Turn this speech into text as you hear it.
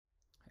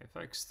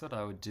folks, thought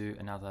I would do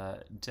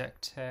another deck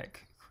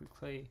tech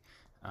quickly.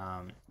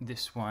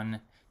 This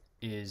one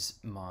is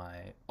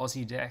my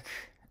Aussie deck.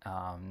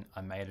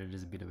 I made it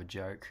as a bit of a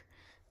joke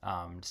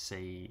to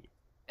see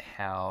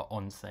how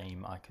on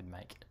theme I could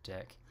make a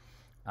deck.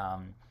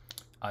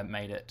 I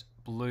made it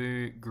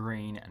blue,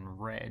 green and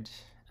red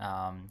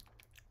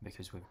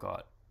because we've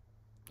got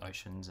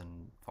oceans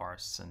and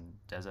forests and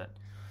desert.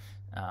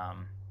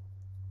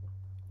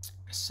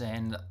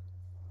 And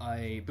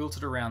I built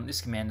it around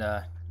this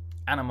commander,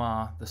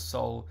 Animar, the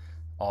Soul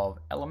of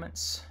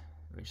Elements,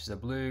 which is a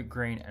blue,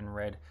 green, and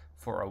red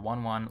for a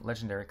 1/1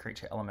 legendary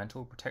creature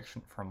elemental,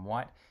 protection from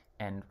white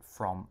and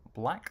from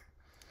black.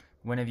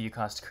 Whenever you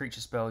cast a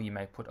creature spell, you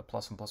may put a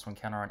 +1/+1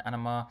 counter on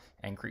Animar,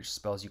 and creature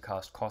spells you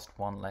cast cost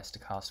 1 less to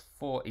cast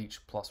for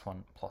each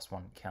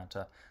 +1/+1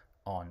 counter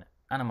on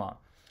Animar.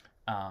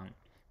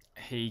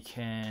 He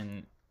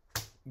can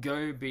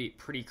go be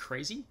pretty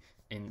crazy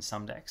in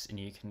some decks, and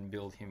you can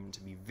build him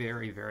to be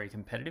very, very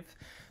competitive.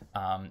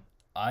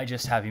 I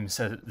just have him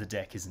so that the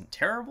deck isn't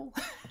terrible.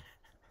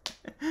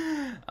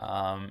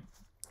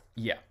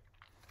 Yeah.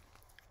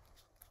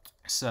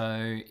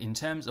 So in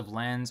terms of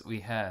lands,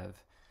 we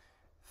have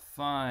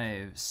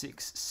 5,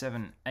 6,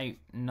 7, 8,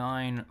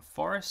 9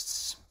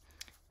 forests,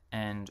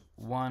 and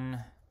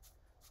 1,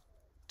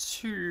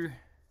 2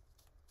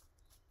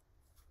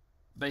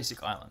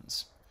 basic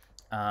islands.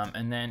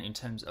 And then in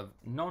terms of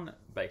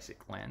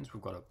non-basic lands,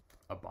 we've got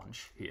a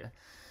bunch here.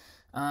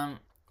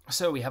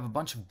 So we have a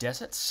bunch of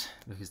deserts,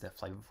 because they're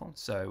flavorful.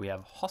 So we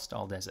have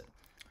Hostile Desert,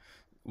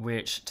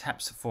 which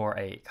taps for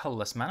a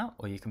colorless mana,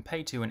 or you can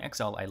pay 2 and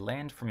exile a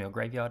land from your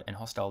graveyard, and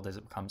Hostile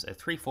Desert becomes a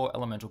 3/4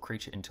 elemental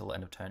creature until the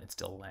end of turn. It's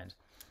still a land.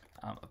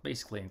 I've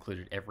basically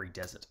included every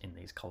desert in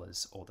these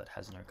colors, or that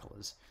has no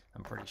colors,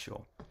 I'm pretty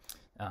sure.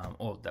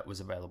 Or that was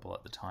available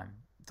at the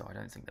time, though I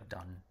don't think they've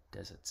done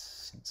deserts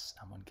since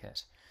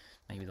Amonkhet.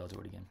 Maybe they'll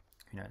do it again,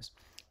 who knows.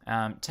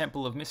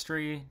 Temple of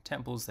Mystery.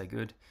 Temples, they're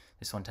good.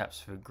 This one taps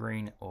for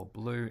green or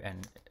blue,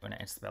 and when it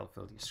enters the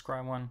battlefield, you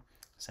scry one.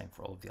 Same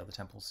for all of the other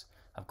temples.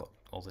 I've got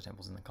all the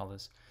temples in the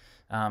colors.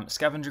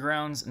 Scavenger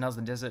Grounds,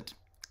 another desert.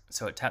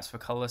 So it taps for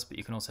colorless, but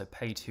you can also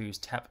pay 2,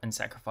 tap and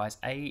sacrifice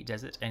a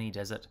desert, any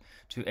desert,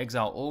 to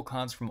exile all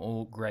cards from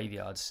all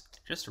graveyards.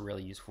 Just a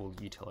really useful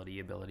utility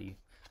ability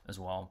as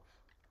well.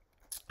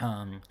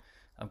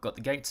 I've got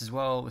the gates as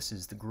well. This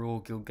is the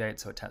Gruul Guild Gate,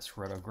 so it taps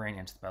for red or green,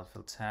 enters the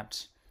battlefield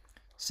tapped.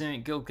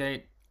 Simic Guild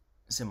Gate,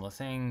 similar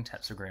thing,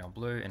 taps for green or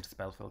blue, enters the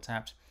battlefield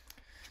tapped.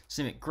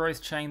 Simic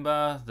Growth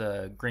Chamber,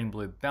 the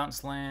green-blue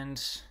bounce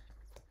land.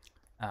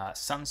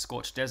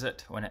 Sun-Scorched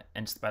Desert, when it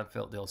enters the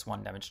battlefield, deals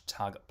 1 damage to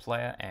target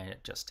player, and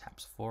it just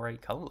taps for a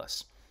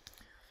colorless.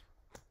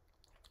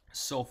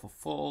 Sulphur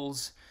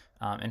Falls,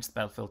 enters the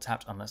battlefield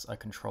tapped unless I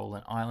control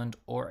an island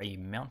or a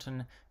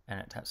mountain, and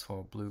it taps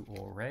for blue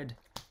or red.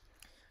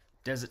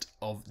 Desert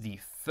of the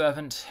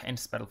Fervent,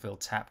 enters the battlefield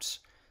tapped,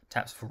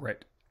 taps for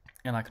red,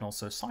 and I can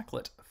also cycle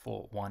it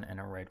for 1 and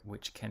a red,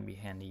 which can be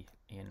handy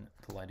in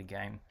the later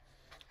game.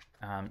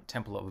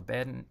 Temple of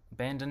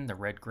Abandon, the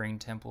red-green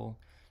temple.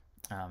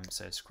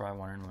 So scry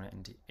 1 and 1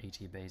 into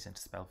ETBs,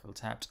 enters the battlefield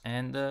tapped,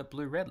 and the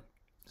blue-red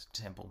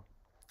temple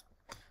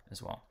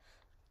as well.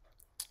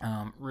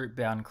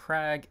 Rootbound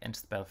Crag,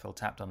 enters the battlefield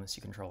tapped unless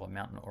you control a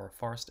mountain or a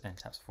forest, and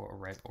taps for a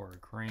red or a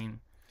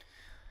green.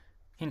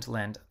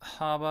 Hinterland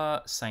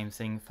Harbour, same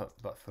thing,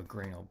 but for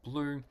green or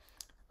blue.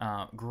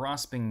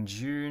 Grasping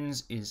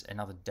Dunes is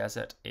another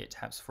desert. It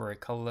taps for a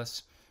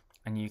colorless,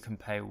 and you can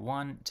pay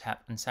 1,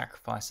 tap and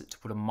sacrifice it to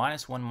put a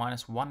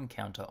 -1/-1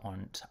 counter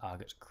on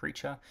target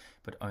creature,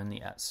 but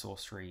only at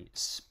sorcery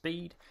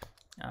speed.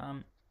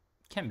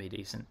 Can be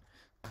decent.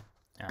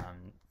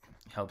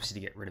 Helps you to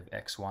get rid of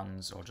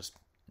X1s or just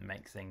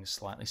make things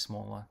slightly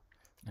smaller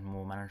and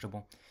more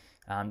manageable.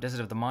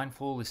 Desert of the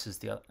Mindful, this is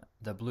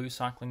the blue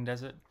cycling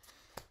desert.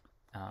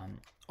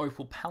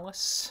 Opal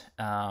Palace,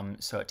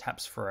 so it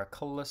taps for a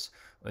colorless,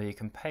 or you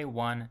can pay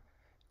 1,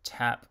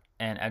 tap,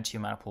 and add to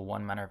your mana pool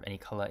 1 mana of any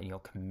color in your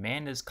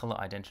commander's color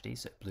identity,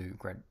 so blue,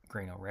 red,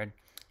 green, or red.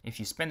 If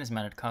you spend this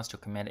mana to cast your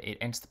commander, it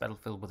enters the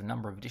battlefield with a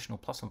number of additional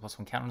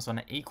 +1/+1 counters on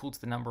it equal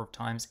to the number of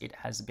times it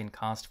has been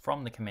cast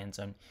from the command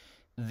zone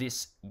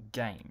this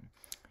game,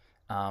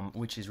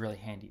 which is really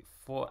handy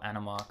for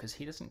Animar, because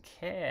he doesn't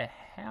care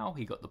how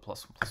he got the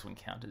 +1/+1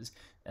 counters.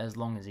 As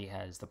long as he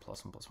has the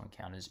 +1/+1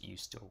 counters, you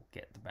still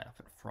get the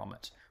benefit from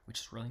it, which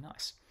is really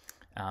nice.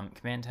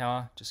 Command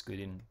Tower, just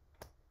good in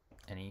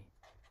any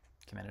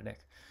commander deck.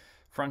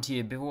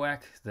 Frontier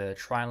Bivouac, the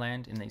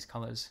tri-land in these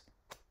colors.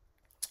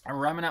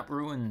 Ramanap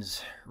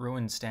Ruins,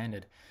 Ruins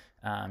standard.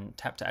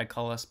 Tap to add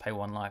colorless, pay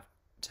 1 life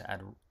to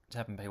add,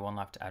 tap and pay 1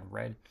 life to add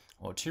red,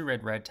 or 2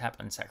 red, tap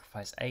and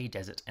sacrifice a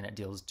desert, and it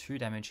deals 2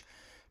 damage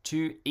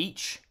to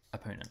each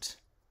opponent,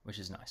 which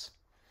is nice.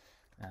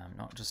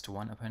 Not just to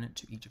one opponent,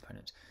 to each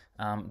opponent.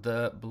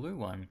 The blue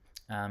one,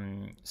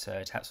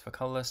 so taps for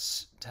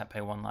colorless, tap,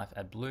 pay 1 life,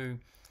 add blue.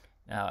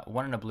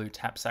 1 and a blue,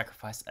 tap,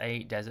 sacrifice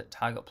a desert,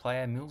 target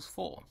player, mills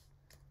 4.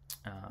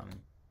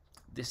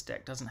 This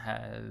deck doesn't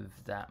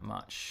have that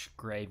much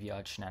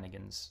graveyard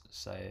shenanigans,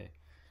 so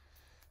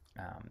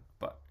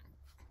but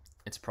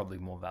it's probably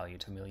more value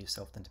to mill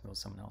yourself than to mill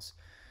someone else.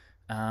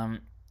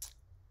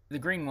 The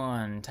green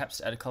one taps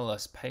to add a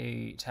colorless.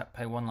 Pay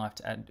 1 life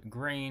to add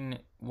green.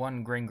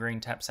 1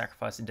 green tap,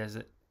 sacrifice a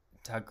desert.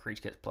 Target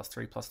creature gets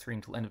 +3/+3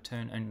 until end of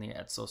turn. Only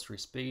at sorcery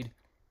speed.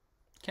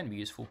 Can be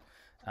useful.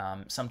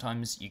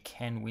 Sometimes you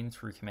can win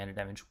through commander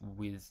damage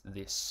with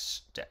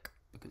this deck,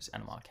 because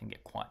Animar can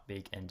get quite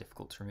big and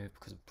difficult to remove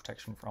because of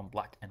protection from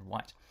black and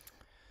white.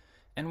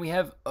 And we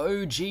have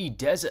OG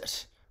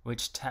Desert,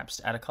 which taps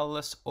to add a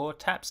colorless or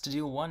taps to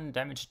deal 1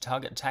 damage to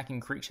target attacking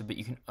creature, but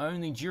you can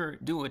only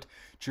do it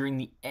during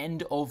the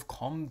end of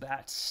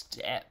combat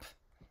step.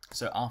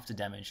 So after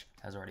damage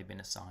has already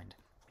been assigned.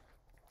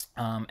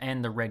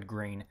 And the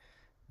red-green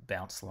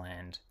bounce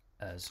land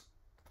as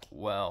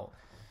well.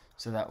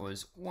 So that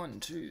was 1,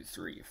 2,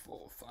 3,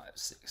 4, 5,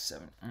 6,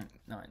 7, 8,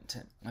 9,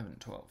 10, 11,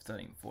 12,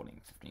 13,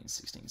 14, 15,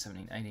 16,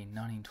 17, 18,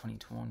 19, 20,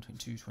 21,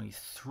 22,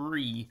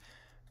 23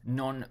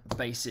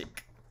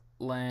 non-basic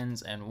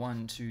lands, and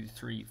 1, 2,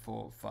 3,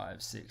 4,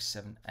 5, 6,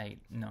 7,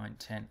 8, 9,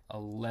 10,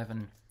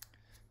 11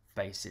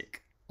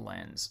 basic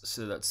lands.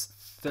 So that's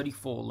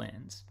 34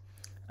 lands.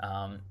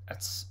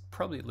 That's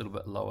probably a little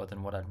bit lower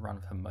than what I'd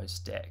run for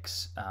most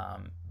decks,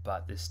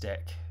 but this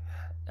deck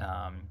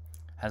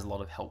has a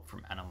lot of help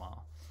from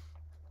Animar,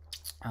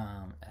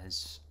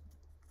 as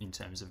in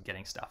terms of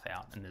getting stuff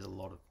out, and there's a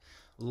lot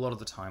of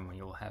the time when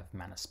you'll have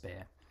mana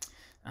spare.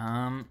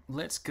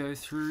 Let's go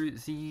through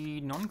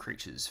the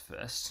non-creatures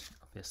first.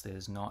 Obviously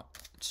there's not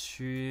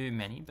too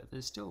many, but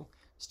there's still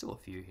a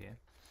few here.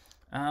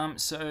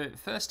 So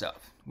first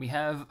up, we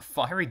have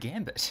Fiery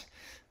Gambit.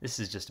 This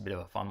is just a bit of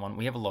a fun one.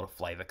 We have a lot of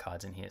flavor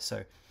cards in here.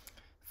 So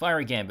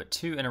Fiery Gambit,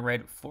 2 and a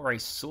red for a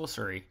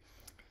sorcery.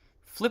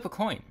 Flip a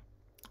coin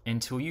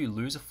until you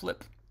lose a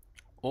flip,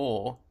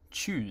 or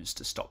choose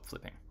to stop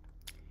flipping.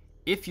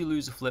 If you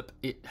lose a flip,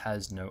 it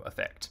has no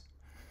effect.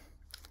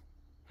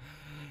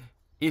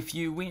 If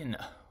you win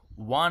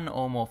 1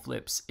 or more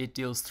flips, it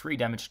deals 3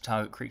 damage to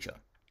target creature.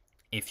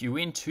 If you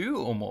win 2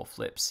 or more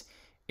flips,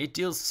 it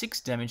deals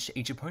 6 damage to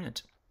each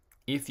opponent.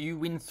 If you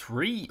win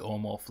 3 or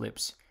more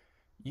flips,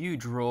 you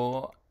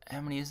draw, how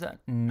many is that?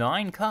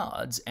 9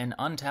 cards and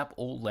untap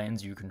all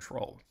lands you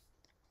control.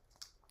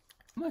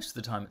 Most of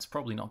the time it's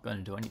probably not going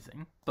to do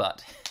anything,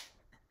 but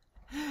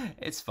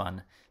it's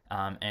fun.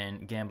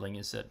 And gambling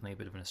is certainly a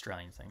bit of an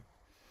Australian thing.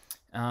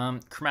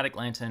 Chromatic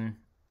Lantern,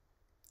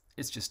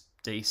 it's just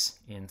decent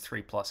in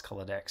 3+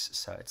 color decks,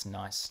 so it's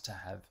nice to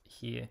have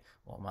here.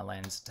 Well, my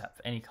lands tap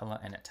for any color,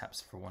 and it taps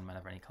for 1 mana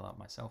of any color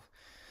myself.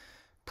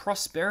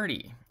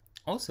 Prosperity,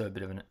 also a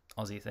bit of an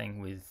Aussie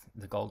thing with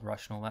the gold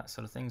rush and all that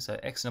sort of thing. So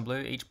X and a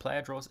blue, each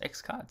player draws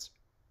X cards.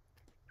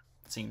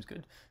 Seems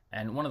good.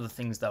 And one of the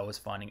things that I was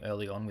finding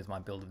early on with my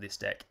build of this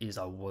deck is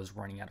I was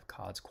running out of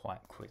cards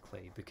quite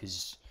quickly,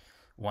 because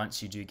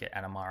once you do get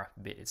Animar up a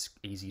bit, it's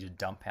easy to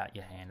dump out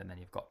your hand and then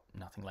you've got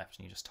nothing left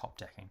and you're just top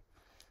decking.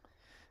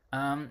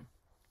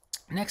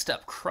 Next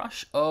up,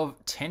 Crush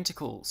of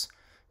Tentacles.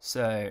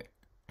 So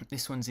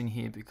this one's in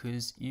here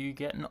because you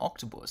get an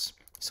octopus.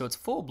 So it's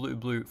 4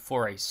 blue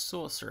for a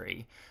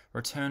sorcery.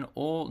 Return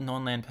all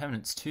non-land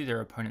permanents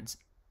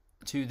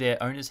to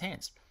their owner's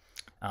hands.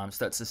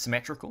 So that's a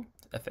symmetrical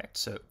effect.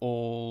 So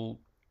all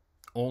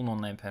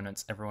non-land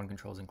permanents everyone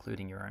controls,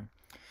 including your own.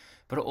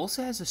 But it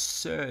also has a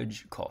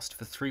surge cost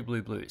for 3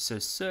 blue. So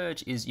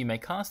surge is you may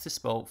cast this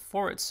spell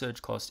for its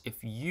surge cost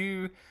if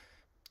you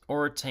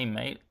or a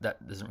teammate,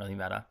 that doesn't really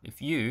matter,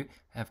 if you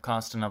have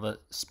cast another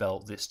spell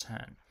this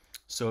turn.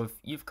 So if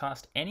you've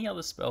cast any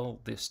other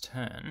spell this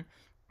turn,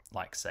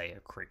 like say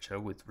a creature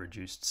with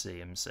reduced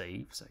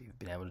CMC, so you've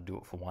been able to do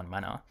it for 1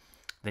 mana,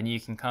 then you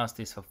can cast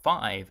this for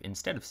 5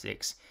 instead of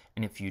 6,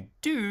 and if you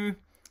do,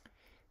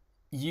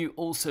 you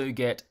also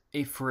get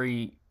a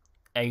free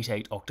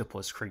 8/8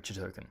 octopus creature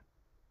token.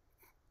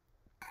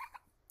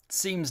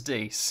 Seems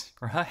decent,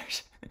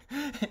 right?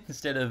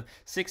 Instead of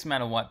 6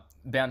 mana white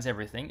bounce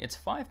everything, it's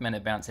 5 mana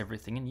bounce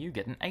everything, and you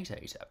get an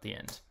 8/8 at the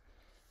end.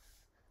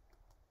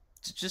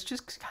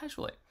 Just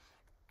casually.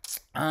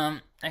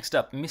 Next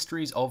up,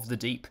 Mysteries of the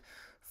Deep.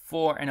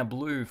 4 and a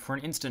blue for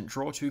an instant,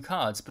 draw 2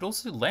 cards, but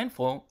also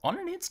landfall on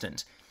an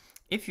instant.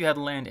 If you had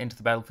a land enter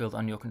the battlefield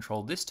under your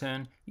control this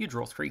turn, you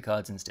draw 3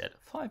 cards instead.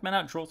 5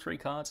 mana, draw 3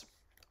 cards.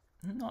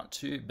 Not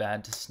too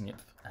bad to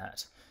snip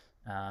at.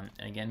 And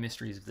again,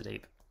 Mysteries of the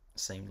Deep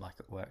seemed like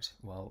it worked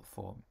well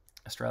for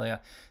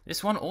Australia.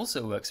 This one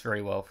also works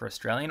very well for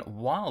Australian.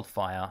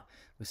 Wildfire.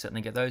 We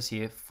certainly get those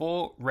here.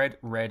 4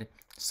 red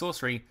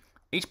sorcery.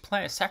 Each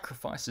player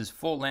sacrifices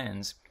 4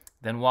 lands.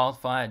 Then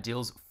Wildfire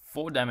deals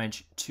 4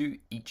 damage to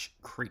each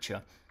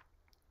creature.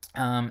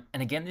 And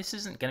again, this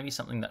isn't going to be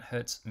something that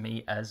hurts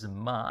me as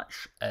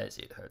much as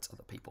it hurts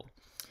other people.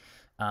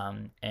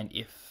 And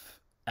if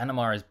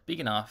Animar is big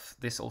enough,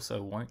 this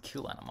also won't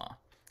kill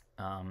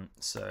Animar.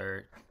 So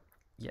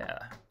yeah,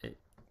 it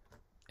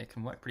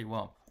can work pretty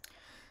well.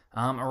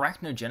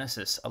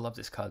 Arachnogenesis, I love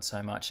this card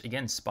so much.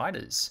 Again,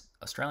 spiders,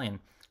 Australian.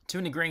 2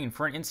 and a green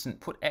for an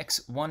instant, put X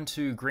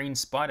 1/2 green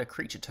spider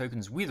creature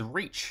tokens with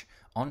reach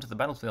onto the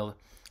battlefield,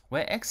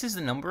 where X is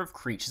the number of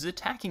creatures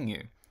attacking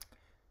you.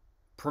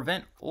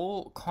 prevent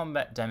all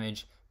combat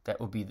damage that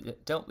will be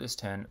dealt this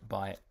turn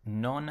by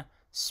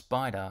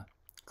non-spider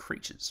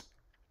creatures.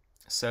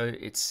 So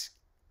it's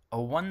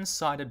a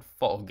one-sided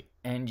fog,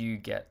 and you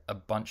get a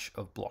bunch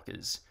of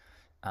blockers.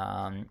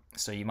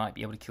 So you might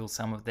be able to kill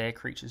some of their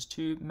creatures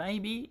too,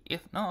 maybe.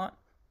 If not,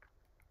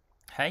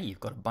 hey, you've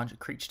got a bunch of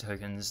creature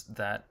tokens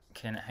that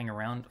can hang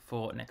around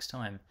for next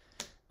time.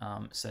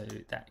 So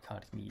that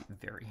card can be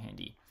very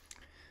handy.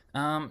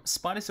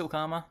 Spider Silk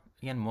Armor,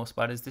 again, more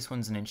spiders. This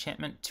one's an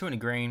enchantment, 2 and a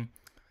green.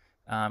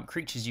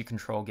 Creatures you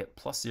control get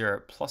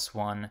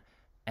 +0/+1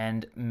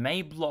 and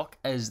may block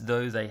as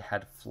though they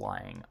had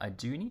flying. I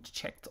do need to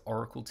check the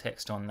Oracle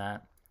text on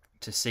that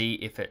to see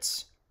if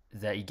it's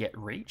they get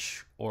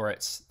reach or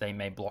it's they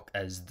may block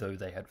as though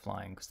they had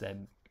flying, because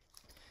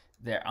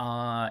there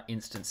are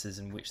instances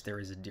in which there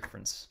is a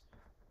difference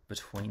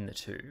between the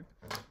two.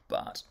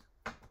 But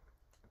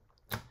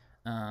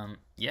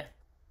yeah,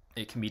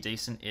 it can be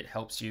decent. It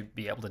helps you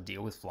be able to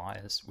deal with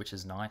flyers, which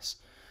is nice.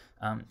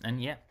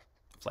 And yeah,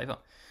 flavor.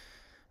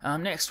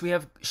 Next, we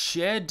have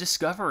Shared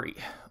Discovery.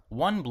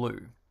 1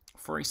 blue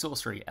for a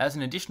sorcery. As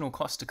an additional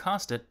cost to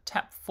cast it,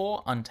 tap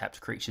 4 untapped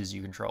creatures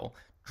you control.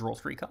 Draw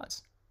 3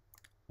 cards.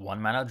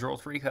 1 mana, draw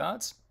 3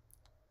 cards.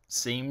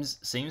 Seems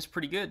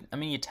pretty good. I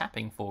mean, you're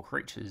tapping 4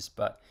 creatures,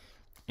 but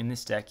in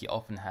this deck, you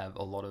often have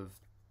a lot of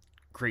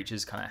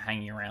creatures kind of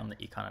hanging around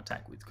that you can't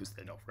attack with because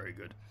they're not very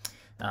good.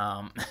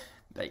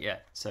 But yeah,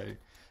 so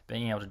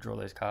being able to draw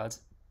those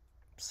cards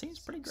seems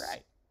pretty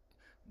great.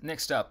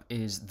 Next up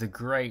is the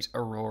Great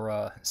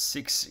Aurora.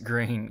 6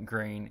 green,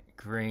 green,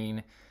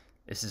 green.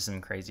 This is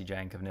some crazy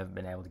jank. I've never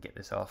been able to get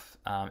this off.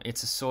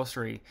 It's a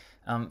sorcery.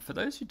 For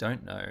those who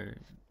don't know,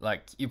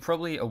 like, you're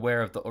probably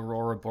aware of the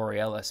Aurora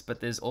Borealis, but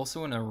there's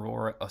also an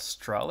Aurora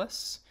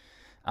Australis.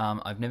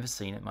 I've never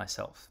seen it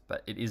myself,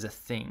 but it is a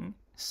thing.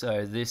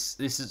 So this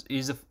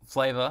is a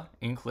flavor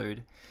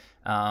include.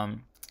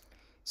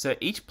 So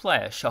each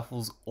player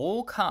shuffles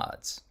all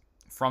cards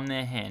from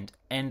their hand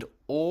and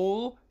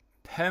all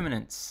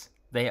permanents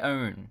they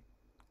own.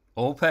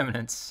 All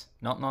permanents,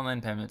 not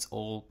non-land permanents,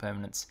 all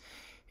permanents,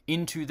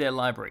 into their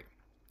library.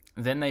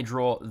 Then they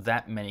draw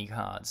that many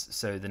cards.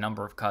 So the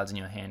number of cards in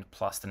your hand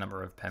plus the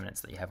number of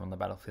permanents that you have on the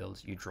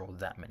battlefield, you draw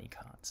that many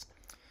cards.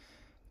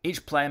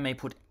 Each player may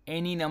put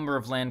any number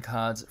of land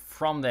cards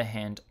from their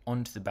hand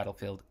onto the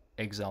battlefield.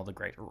 Exile the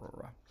Great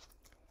Aurora.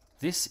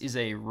 This is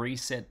a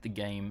reset the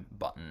game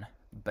button,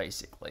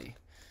 basically.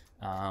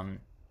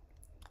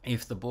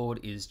 If the board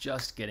is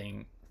just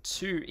getting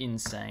too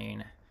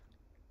insane,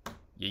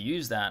 you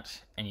use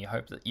that and you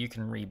hope that you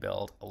can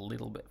rebuild a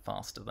little bit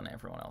faster than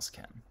everyone else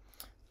can.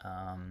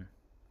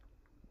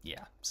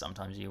 Yeah,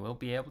 sometimes you will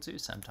be able to,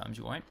 sometimes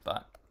you won't,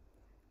 but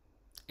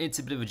it's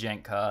a bit of a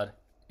jank card.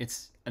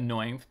 It's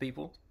annoying for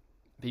people.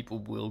 People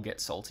will get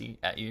salty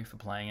at you for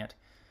playing it,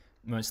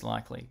 most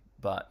likely,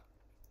 but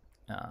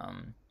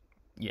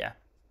yeah,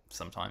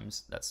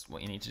 sometimes that's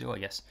what you need to do, I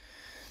guess.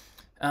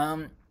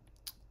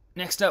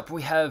 Next up,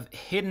 we have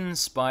Hidden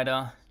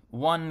Spider.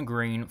 1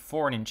 green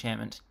for an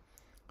enchantment.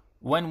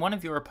 When one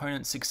of your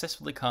opponents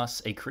successfully casts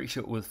a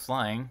creature with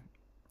flying,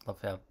 love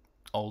how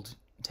old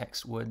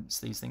text words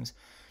these things.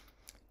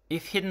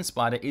 If Hidden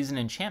Spider is an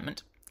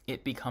enchantment,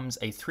 it becomes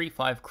a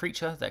 3/5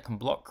 creature that can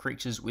block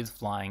creatures with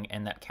flying,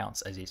 and that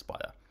counts as a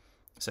spider.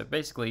 So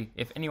basically,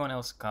 if anyone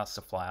else casts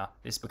a flyer,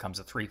 this becomes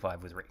a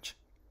 3/5 with reach.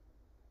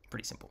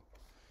 Pretty simple.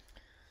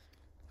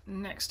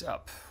 Next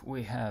up,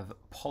 we have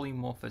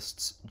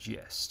Polymorphist's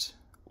Jest.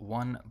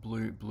 1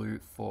 blue, blue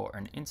for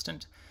an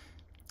instant.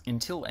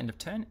 Until end of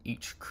turn,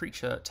 each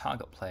creature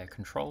target player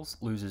controls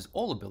loses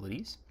all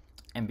abilities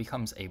and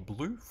becomes a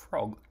blue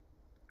frog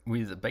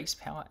with base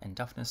power and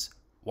toughness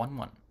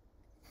 1/1.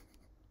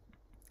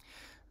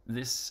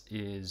 This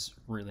is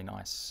really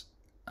nice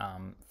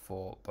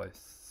for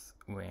both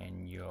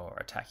when you're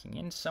attacking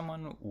into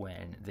someone,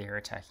 when they're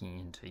attacking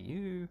into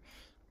you.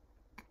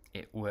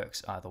 It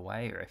works either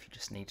way, or if you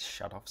just need to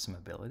shut off some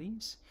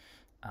abilities.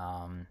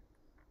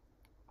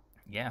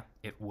 Yeah,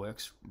 it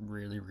works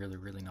really, really,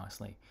 really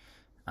nicely.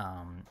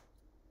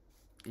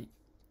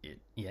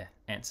 It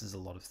answers a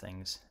lot of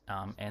things.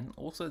 And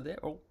also they're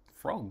all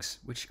frogs,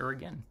 which are,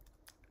 again,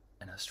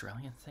 an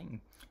Australian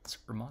thing. It's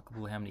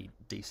remarkable how many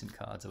decent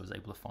cards I was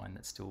able to find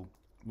that still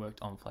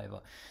worked on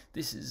flavor.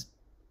 This is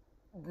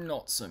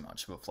not so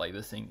much of a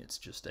flavor thing, it's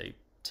just a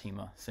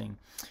teamer thing.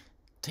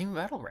 Team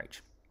Battle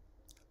Rage.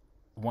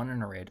 1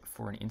 and a red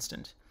for an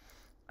instant.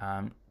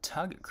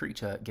 Target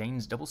creature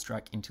gains double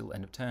strike until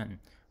end of turn.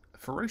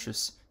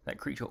 Ferocious, that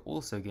creature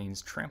also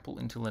gains trample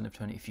until end of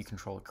turn if you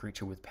control a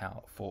creature with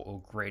power 4 or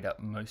greater.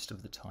 Most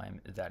of the time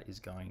that is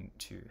going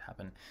to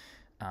happen.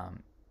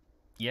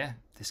 Yeah,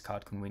 this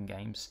card can win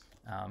games,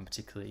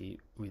 particularly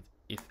with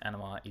if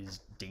Animar is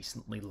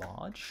decently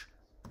large.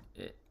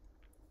 It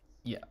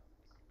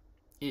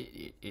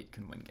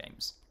can win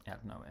games out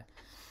of nowhere.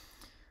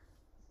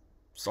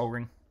 Soul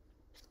Ring.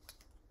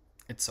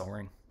 It's Soul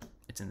Ring.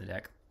 It's in the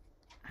deck.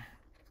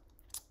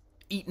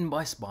 Eaten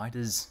by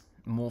Spiders.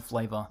 More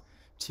flavor.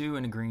 2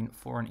 and a green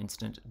for an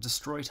instant.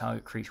 Destroy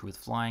target creature with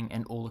flying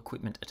and all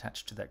equipment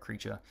attached to that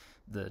creature.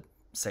 The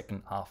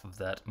second half of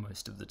that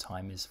most of the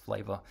time is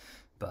flavor,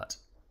 but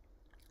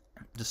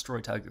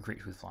destroy target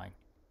creature with flying.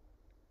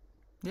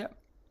 Yep.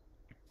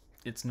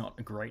 It's not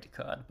a great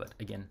card, but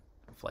again,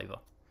 flavor.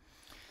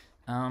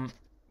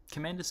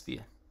 Commander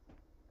Sphere.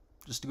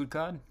 Just a good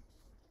card.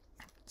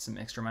 Some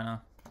extra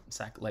mana.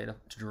 Sack later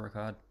to draw a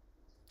card.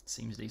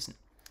 Seems decent.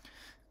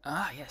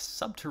 Ah, yes,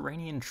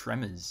 Subterranean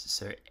Tremors.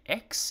 So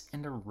X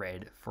and a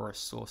red for a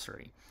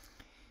sorcery.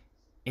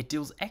 It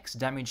deals X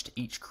damage to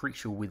each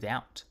creature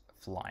without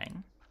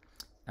flying.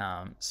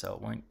 So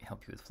it won't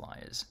help you with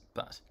flyers.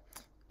 But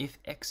if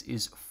X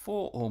is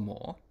 4 or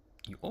more,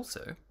 you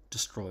also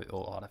destroy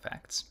all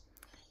artifacts.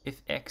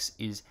 If X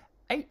is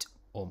 8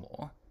 or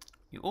more,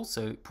 you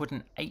also put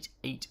an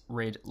 8/8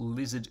 red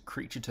lizard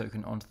creature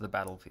token onto the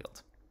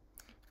battlefield.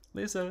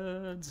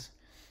 Lizards!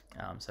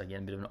 So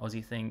again, a bit of an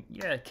Aussie thing.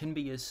 Yeah, it can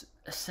be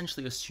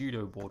essentially a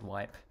pseudo board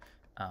wipe.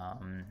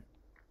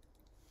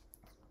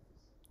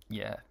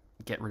 Yeah,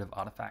 get rid of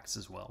artifacts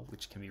as well,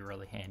 which can be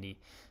really handy.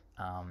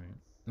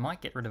 Might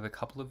get rid of a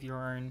couple of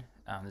your own.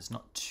 There's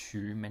not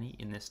too many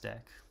in this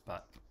deck,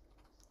 but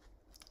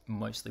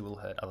mostly will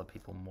hurt other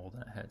people more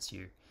than it hurts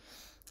you.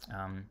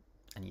 And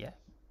yeah,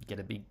 get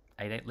a big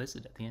 8/8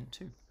 lizard at the end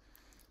too.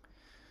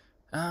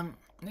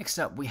 Next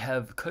up, we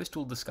have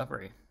Coastal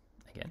Discovery.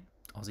 Again,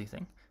 Aussie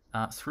thing.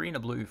 3 and a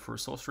blue for a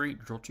sorcery,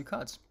 draw 2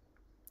 cards.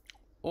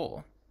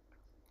 Or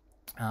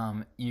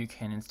you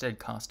can instead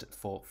cast it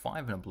for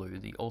 5 and a blue,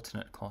 the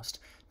alternate cost,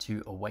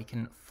 to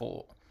awaken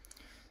 4.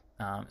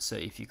 So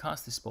if you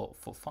cast this spell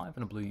for 5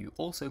 and a blue, you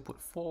also put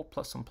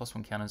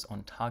 4+1/+1 counters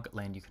on target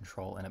land you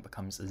control, and it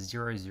becomes a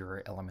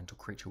 0/0 elemental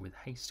creature with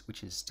haste,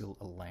 which is still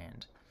a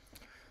land.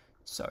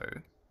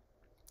 So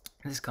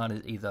this card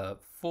is either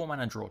 4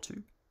 mana, draw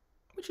 2,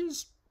 which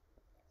is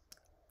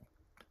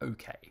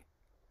okay,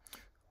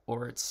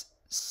 or it's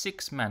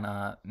 6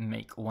 mana,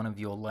 make one of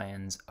your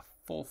lands a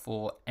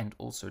 4/4 and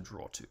also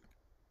draw 2,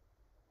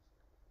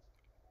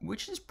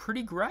 which is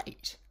pretty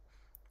great.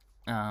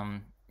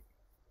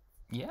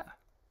 Yeah,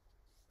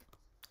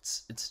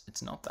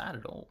 it's not bad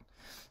at all.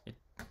 It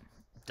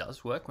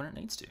does work when it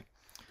needs to.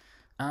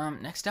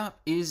 Next up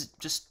is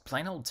just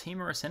plain old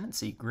Temur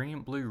Ascendancy.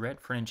 Green, blue, red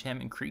for an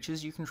enchantment.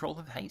 Creatures you control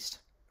have haste.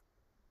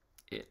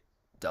 It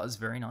does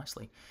very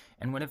nicely.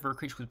 And whenever a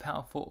creature with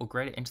power 4 or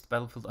greater enters the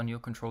battlefield under your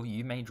control,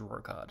 you may draw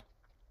a card.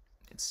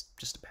 It's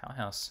just a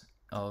powerhouse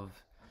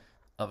of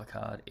a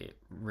card. It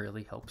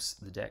really helps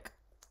the deck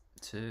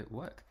to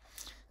work.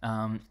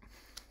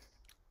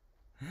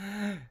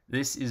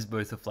 This is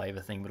both a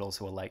flavor thing, but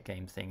also a late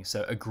game thing.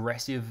 So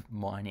aggressive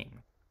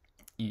mining.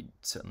 You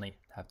certainly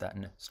have that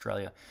in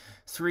Australia.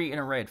 3 and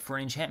a red for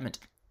an enchantment.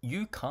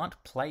 You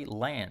can't play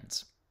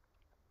lands.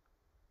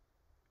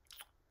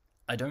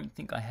 I don't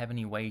think I have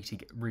any way to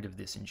get rid of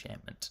this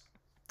enchantment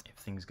if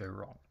things go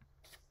wrong.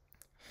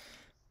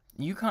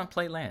 You can't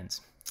play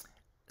lands.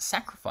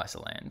 Sacrifice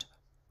a land,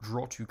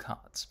 draw 2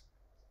 cards.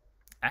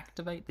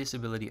 Activate this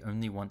ability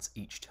only once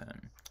each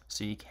turn,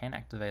 so you can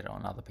activate it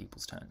on other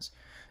people's turns.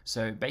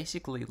 So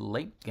basically,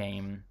 late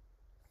game,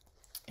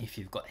 if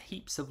you've got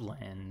heaps of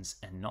lands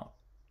and not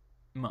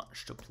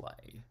much to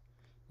play,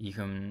 you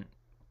can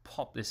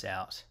pop this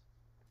out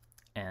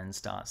and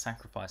start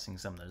sacrificing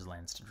some of those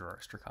lands to draw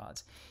extra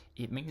cards.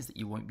 It means that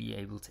you won't be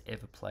able to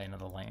ever play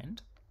another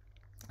land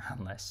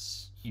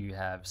unless you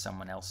have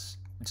someone else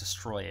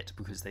destroy it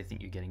because they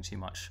think you're getting too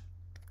much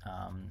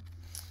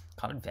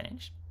card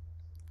advantage.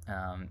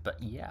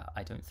 But yeah,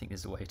 I don't think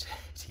there's a way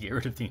to get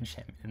rid of the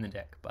enchantment in the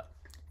deck, but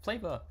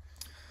flavor.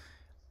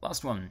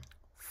 Last one,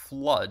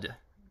 Flood.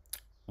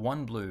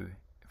 1 blue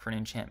for an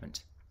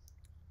enchantment.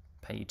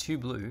 Pay 2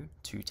 blue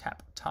to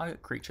tap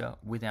target creature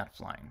without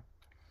flying.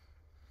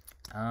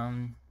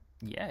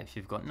 Yeah, if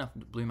you've got enough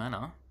blue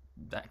mana,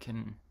 that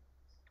can,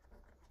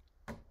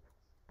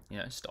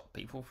 stop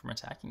people from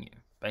attacking you,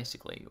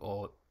 basically,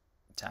 or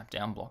tap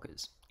down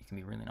blockers. It can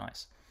be really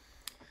nice.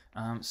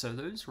 So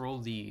those are all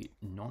the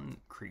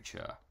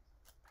non-creature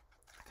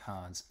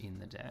cards in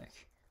the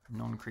deck.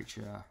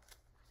 Non-creature.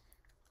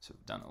 So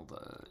we've done all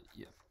the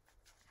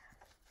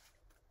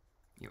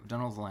we've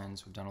done all the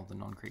lands. We've done all the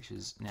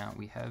non-creatures. Now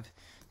we have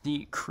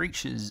the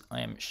creatures.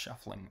 I am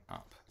shuffling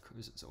up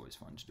because it's always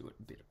fun to do it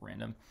a bit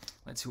random.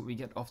 Let's see what we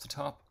get off the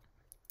top.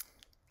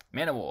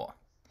 Mana War.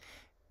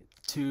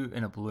 2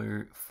 and a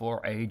blue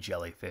for a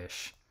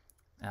jellyfish.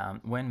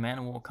 When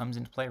Mana War comes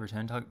into play,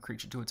 return target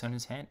creature to its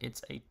owner's hand.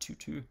 It's a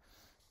 2/2.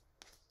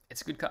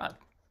 It's a good card.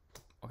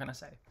 What can I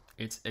say?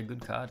 It's a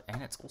good card,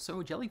 and it's also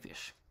a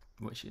jellyfish,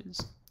 which is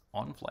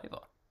on flavor.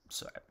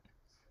 So,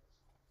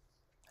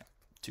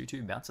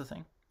 2/2 bouncer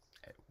thing.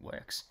 It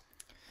works.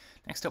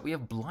 Next up, we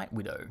have Blight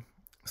Widow.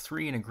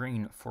 3 and a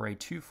green for a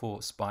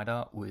 2/4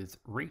 spider with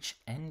reach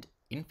and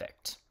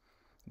infect.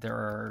 There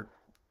are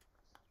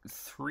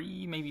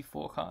 3, maybe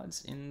 4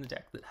 cards in the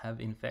deck that have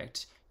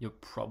infect. You're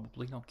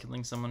probably not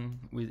killing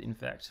someone with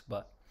infect,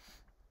 but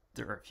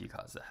there are a few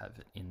cards that have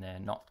it in there.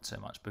 Not so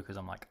much because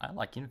I'm like, I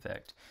like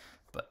infect,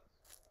 but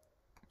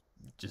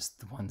just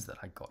the ones that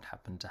I got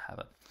happened to have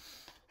it.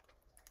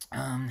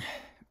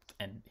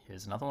 And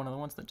here's another one of the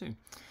ones that do.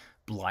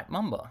 Blight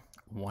Mamba,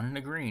 1 and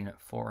a green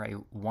for a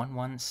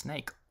 1/1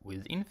 snake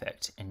with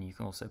infect, and you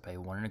can also pay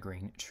 1 and a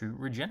green to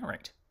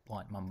regenerate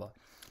Blight Mamba.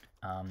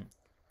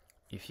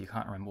 If you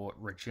can't remember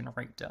what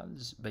regenerate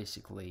does,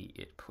 basically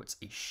it puts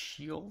a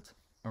shield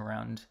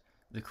around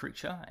the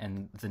creature,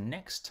 and the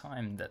next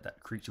time that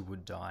that creature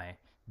would die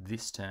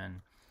this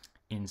turn,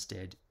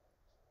 instead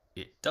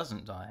it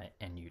doesn't die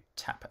and you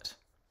tap it,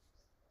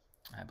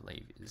 I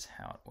believe is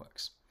how it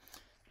works.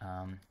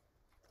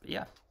 But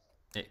yeah,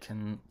 it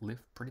can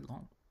live pretty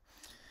long.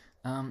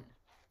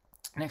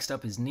 Next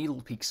up is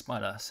Needle Peak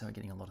Spider, so we're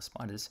getting a lot of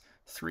spiders.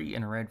 3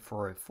 and a red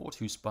for a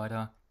 4/2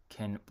 spider,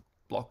 can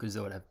block as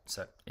though it have,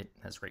 so it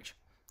has reach.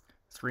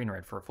 3 and a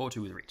red for a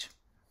 4/2 with reach.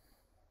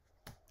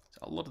 So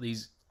a lot of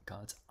these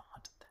cards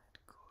aren't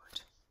that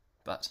good,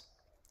 but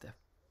they're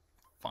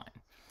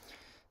fine.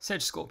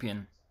 Sedge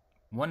Scorpion,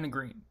 1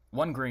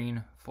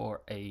 green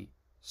for a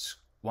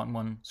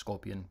 1/1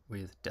 Scorpion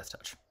with Death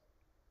Touch.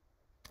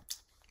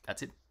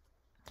 That's it.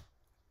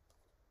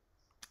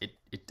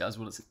 It does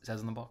what it says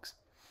in the box.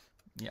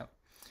 Yep.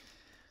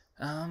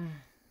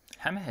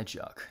 Hammerhead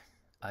Shark.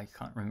 I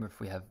can't remember if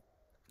we have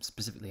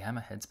specifically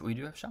hammerheads, but we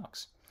do have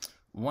sharks.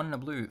 1 and a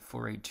blue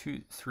for a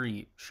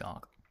 2/3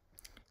 shark.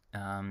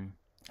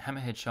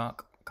 Hammerhead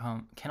Shark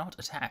cannot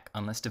attack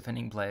unless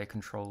defending player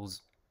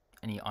controls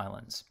any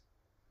islands.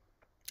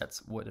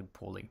 That's worded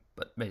poorly,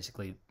 but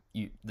basically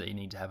they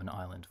need to have an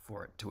island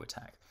for it to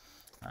attack.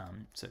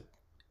 So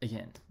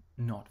again,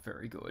 not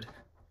very good.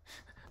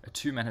 A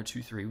 2 mana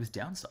 2/3 with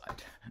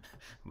downside.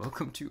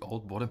 Welcome to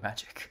Old Border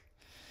Magic.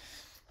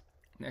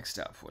 Next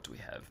up, what do we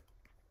have?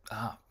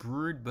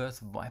 Broodbirth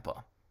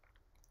Viper.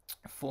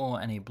 4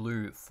 and a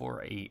blue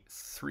for a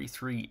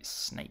 3/3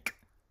 snake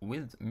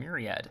with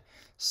Myriad.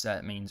 So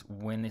that means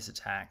when this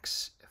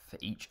attacks, for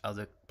each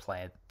other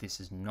player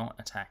this is not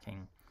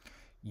attacking,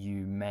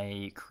 you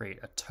may create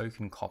a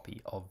token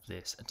copy of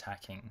this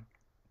attacking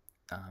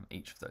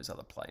each of those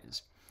other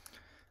players.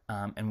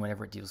 And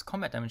whenever it deals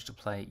combat damage to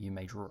play, you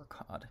may draw a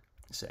card.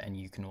 So, and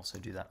you can also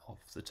do that of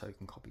the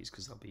token copies,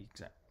 because they'll be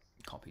exact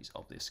copies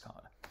of this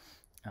card.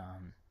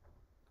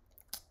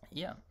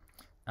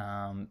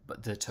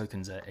 But the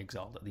tokens are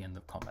exiled at the end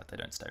of combat. They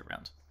don't stay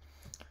around.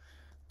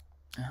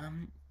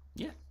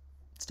 Yeah,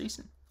 it's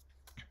decent.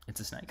 It's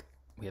a snake.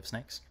 We have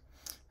snakes.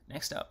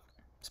 Next up,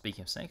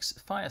 speaking of snakes,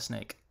 Fire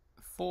Snake.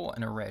 4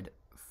 and a red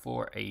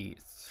for a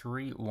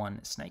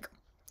 3/1 snake.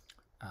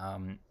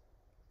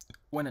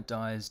 When it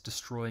dies,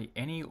 destroy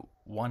any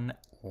 1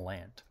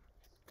 land,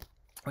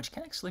 which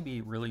can actually be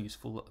a really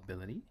useful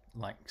ability,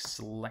 like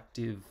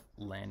selective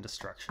land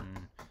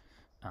destruction,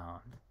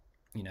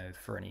 you know,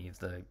 for any of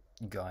the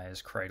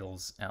Gaia's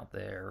Cradles out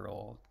there,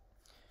 or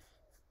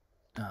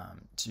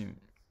to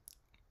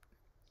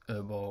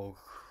Urbolg,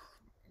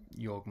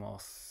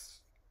 Yawgmoth,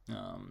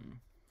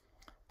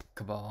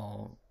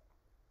 Cabal,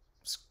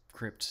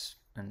 Crypt,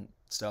 and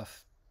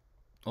stuff,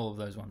 all of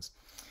those ones.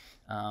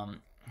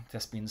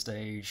 Thespian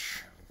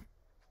Stage,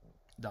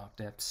 Dark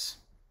Depths.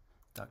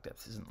 Dark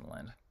Depths isn't the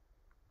land.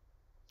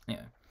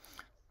 Yeah,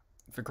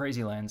 for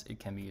crazy lands it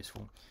can be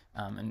useful.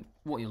 And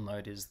what you'll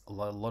note is a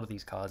lot of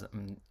these cards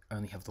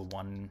only have the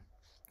 1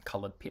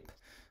 coloured pip.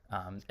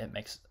 It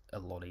makes it a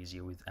lot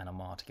easier with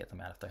Animar to get them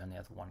out if they only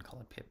have the 1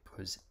 coloured pip,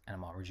 because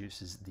Animar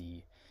reduces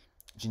the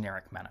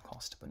generic mana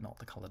cost, but not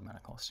the coloured mana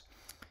cost.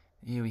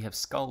 Here we have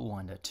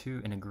Skullwinder,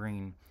 2 and a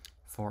green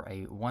for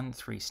a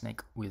 1/3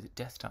 snake with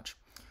Death Touch.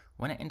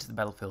 When it enters the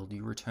battlefield,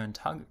 you return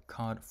target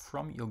card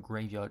from your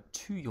graveyard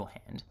to your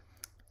hand,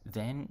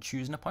 then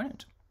choose an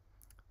opponent.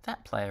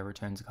 That player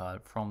returns a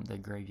card from their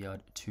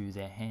graveyard to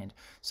their hand.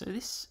 So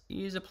this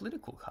is a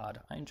political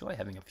card. I enjoy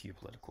having a few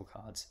political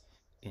cards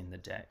in the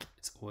deck.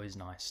 It's always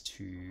nice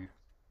to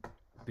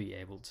be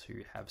able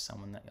to have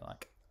someone that you're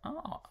like,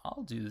 oh,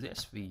 I'll do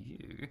this for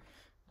you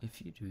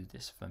if you do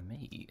this for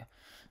me.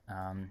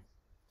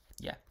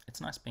 Yeah,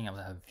 it's nice being able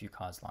to have a few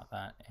cards like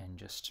that and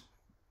just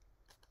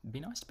be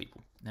nice to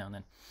people now and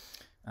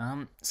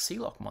then.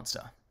 Sealock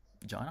Monster,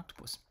 Giant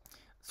Octopus.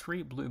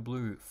 3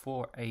 blue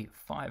for a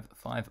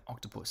 5/5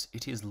 octopus.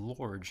 It is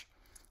large.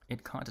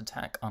 It can't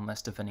attack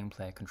unless defending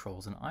player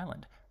controls an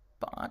island.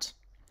 But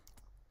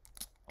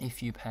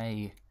if you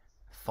pay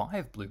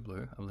 5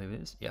 blue, I believe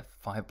it is, yeah,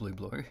 5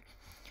 blue,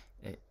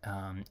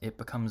 it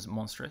becomes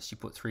monstrous. You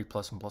put 3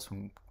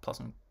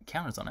 +1/+1/+1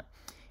 counters on it,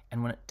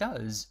 and when it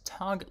does,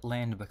 target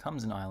land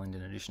becomes an island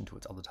in addition to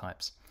its other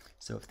types.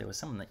 So if there was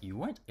someone that you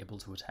weren't able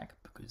to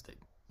attack because they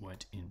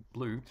weren't in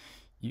blue,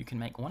 you can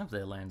make one of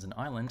their lands an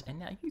island, and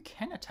now you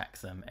can attack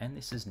them, and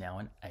this is now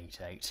an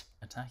 8/8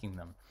 attacking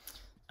them.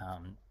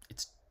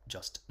 It's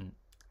just an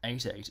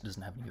 8/8, it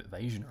doesn't have any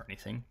evasion or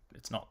anything.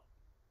 It's not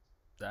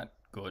that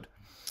good,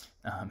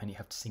 and you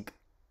have to sink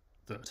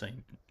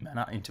 13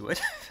 mana into it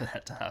for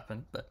that to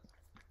happen, but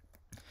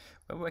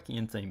we're working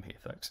in theme here,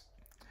 folks.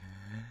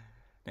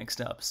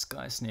 Next up,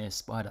 Sky Snare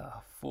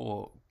Spider,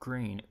 4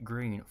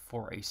 green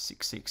for a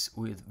 6/6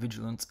 with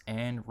Vigilance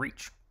and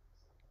Reach.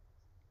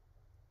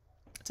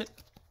 That's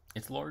it.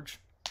 It's large,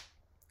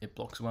 it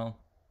blocks well,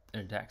 it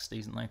attacks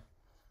decently.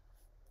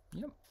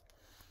 Yep.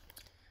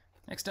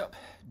 Next up,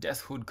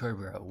 Deathhood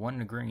Cobra, 1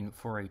 and a green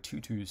for a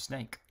 2/2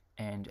 snake,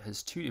 and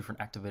has 2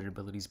 different activated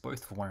abilities,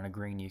 both for 1 and a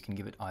green. You can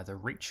give it either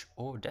Reach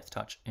or Death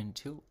Touch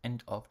until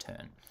end of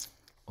turn,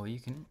 or you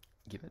can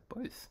give it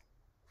both.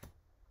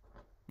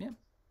 Yeah,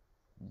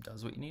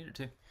 does what you need it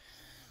to.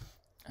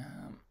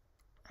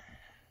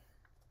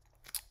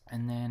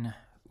 And then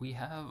we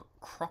have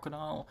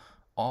Crocodile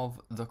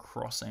of the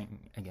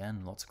Crossing.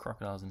 Again, lots of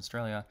crocodiles in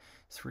Australia.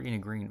 3 and a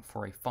green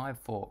for a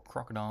 5/4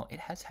 crocodile. It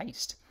has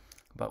haste,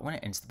 but when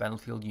it enters the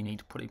battlefield, you need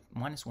to put a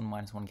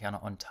 -1/-1 counter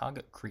on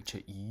target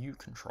creature you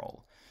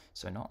control.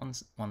 So not on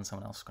one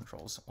someone else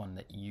controls, one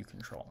that you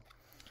control.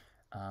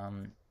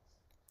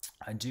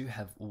 I do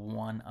have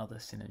one other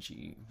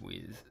synergy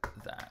with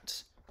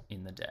that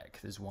in the deck.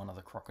 There's one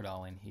other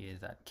crocodile in here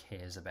that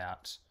cares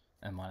about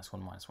a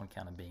 -1/-1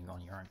 counter being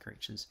on your own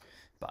creatures,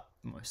 but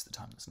most of the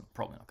time it's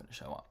probably not going to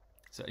show up.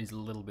 So it is a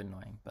little bit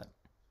annoying, but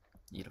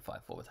you get a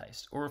 5/4 with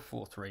haste, or a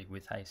 4/3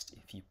 with haste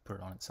if you put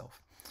it on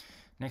itself.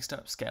 Next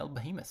up, Scaled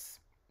Behemoth,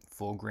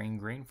 4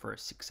 green for a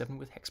 6/7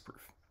 with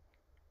hexproof.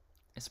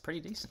 It's pretty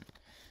decent.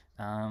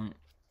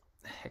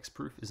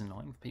 Hexproof is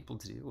annoying for people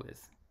to deal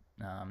with,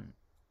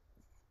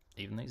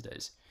 even these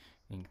days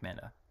in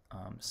Commander.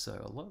 So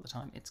a lot of the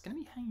time it's going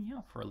to be hanging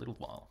out for a little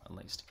while at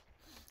least.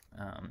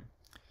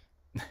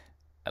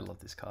 I love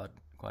this card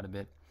quite a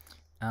bit.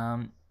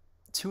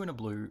 2 and a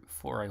blue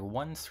for a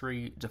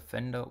 1/3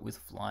 defender with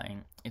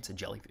flying. It's a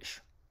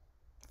jellyfish.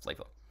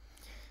 Flavor.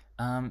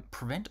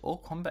 Prevent all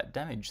combat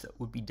damage that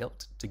would be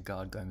dealt to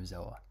Guard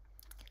Gomazoa.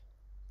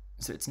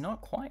 So it's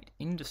not quite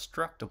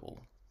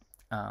indestructible.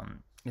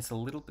 It's a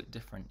little bit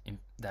different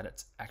in that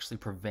it's actually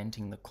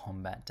preventing the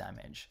combat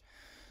damage.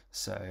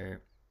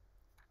 So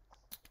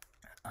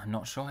I'm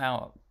not sure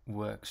how it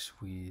works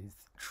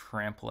with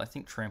Trample. I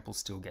think Trample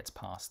still gets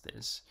past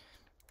this.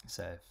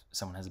 So if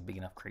someone has a big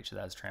enough creature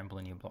that has Trample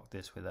and you block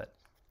this with it,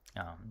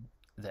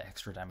 the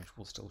extra damage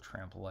will still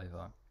trample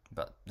over,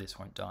 but this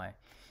won't die.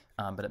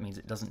 But it means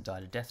it doesn't die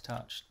to Death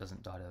Touch,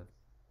 doesn't die to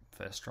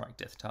First Strike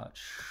Death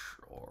Touch,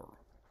 or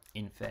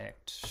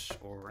Infect,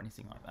 or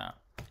anything like that.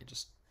 It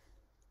just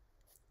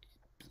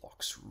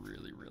blocks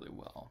really, really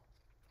well.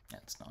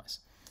 That's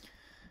nice.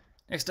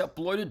 Next up,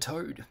 Bloated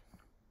Toad.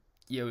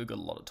 Yeah, we've got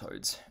a lot of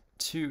toads.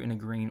 2 and a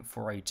green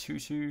for a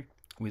 2/2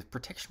 with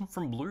protection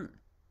from blue.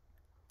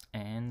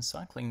 And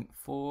cycling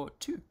for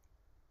 2.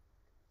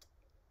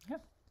 Yeah.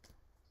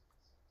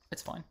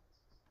 It's fine.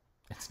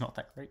 It's not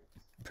that great,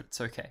 but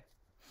it's okay.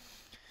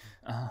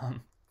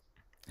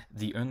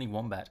 The only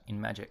wombat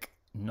in Magic,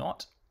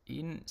 not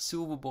in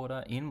silver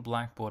border, in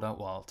black border,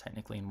 well,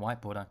 technically in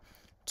white border.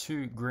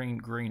 2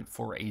 green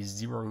for a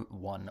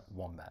 0/1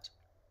 wombat.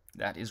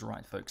 That is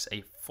right, folks.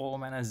 A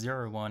 4-mana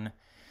 0/1,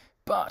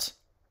 but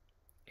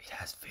it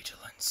has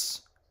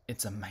vigilance.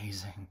 It's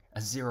amazing.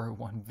 A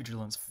 0/1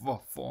 vigilance for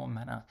 4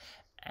 mana,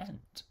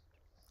 and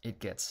it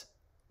gets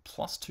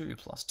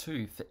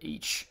 +2/+2 for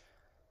each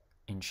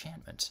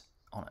enchantment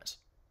on it.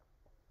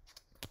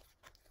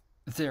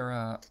 There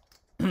are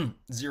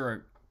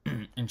 0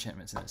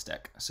 enchantments in this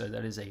deck, so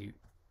that is a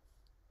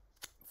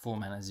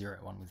 4-mana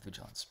 0/1 with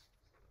vigilance.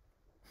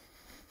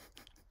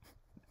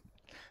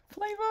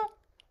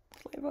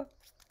 Flavor.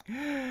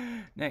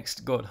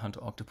 Next, God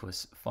Hunter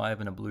Octopus, 5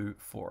 and a blue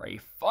for a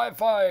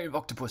 5/5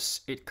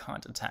 octopus. It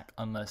can't attack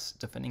unless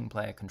defending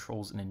player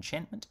controls an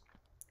enchantment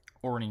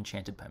or an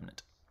enchanted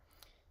permanent.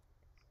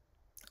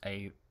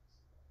 A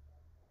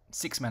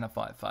 6-mana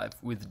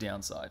 5/5 with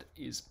downside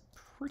is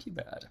pretty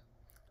bad.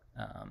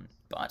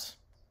 But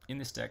in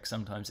this deck,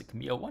 sometimes it can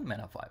be a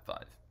 1-mana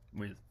 5/5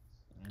 with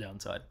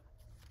downside.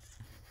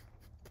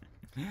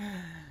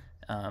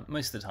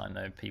 Most of the time,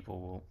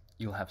 though,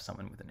 you'll have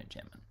someone with an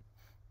enchantment.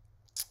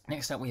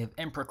 Next up, we have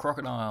Emperor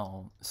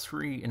Crocodile,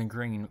 3 and a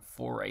green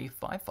for a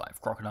 5/5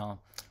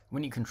 crocodile.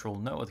 When you control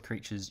no other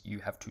creatures,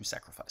 you have to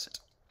sacrifice it.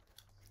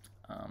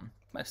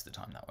 Most of the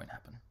time that won't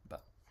happen,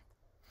 but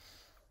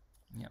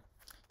yeah.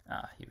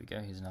 Here we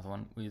go. Here's another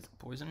one with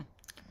poison.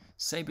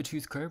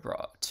 Saber-tooth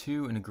Cobra,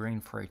 2 and a green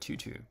for a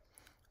 2/2.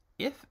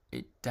 If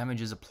it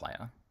damages a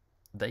player,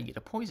 they get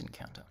a poison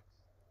counter.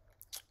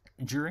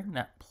 During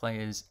that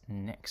player's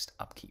next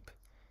upkeep,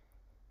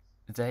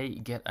 they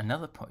get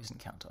another poison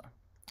counter,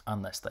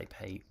 unless they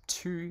pay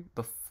 2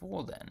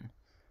 before then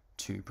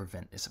to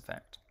prevent this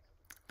effect.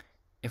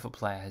 If a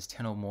player has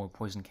 10 or more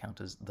poison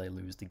counters, they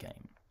lose the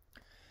game.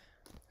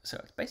 So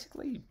it's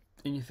basically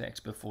in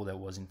effect before there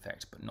was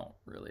infect, but not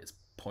really. It's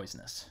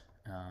poisonous,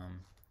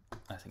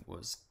 I think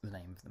was the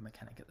name of the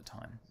mechanic at the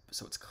time.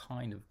 So it's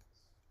kind of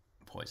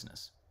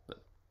poisonous,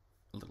 but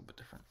a little bit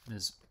different.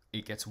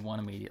 It gets 1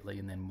 immediately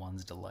and then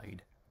 1's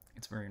delayed.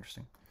 It's very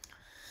interesting.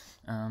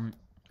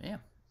 Yeah,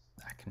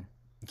 that can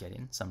get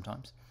in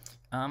sometimes.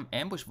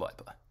 Ambush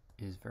Viper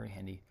is very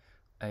handy.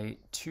 A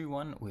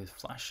 2/1 with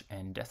flash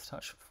and death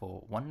touch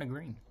for 1 and a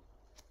green.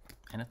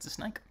 And it's a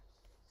snake.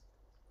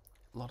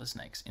 A lot of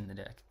snakes in the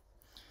deck.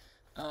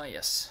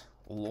 Yes,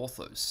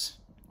 Lothos,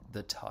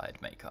 the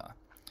Tide Maker.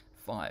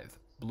 5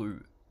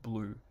 blue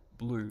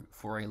blue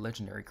for a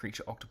legendary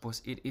creature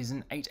octopus. It is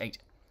an 8/8.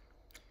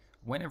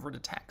 Whenever it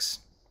attacks,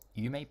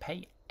 you may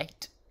pay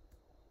 8.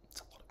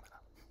 It's a lot of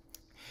mana.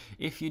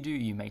 If you do,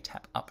 you may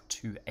tap up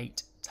to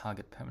 8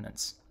 target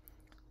permanents.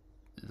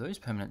 Those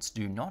permanents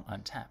do not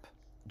untap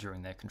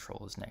during their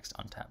controller's next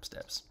untap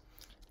steps.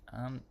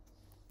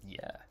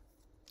 Yeah.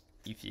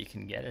 If you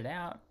can get it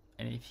out,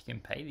 and if you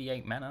can pay the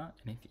 8 mana,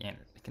 and if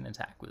you can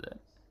attack with it,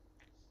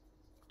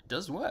 it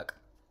does work.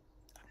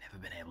 I've never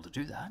been able to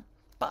do that,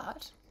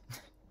 but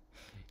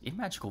in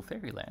Magical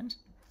Fairyland,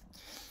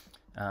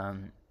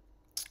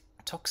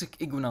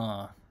 Toxic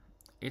Iguana,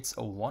 it's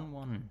a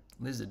 1/1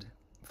 lizard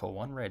for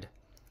 1 red,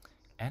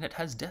 and it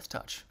has Death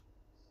Touch,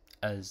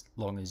 as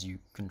long as you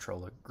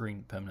control a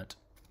green permanent.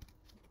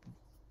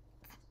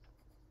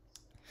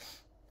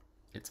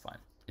 It's fine.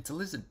 It's a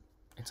lizard.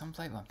 It's on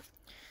flavour.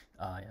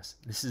 Yes,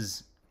 this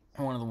is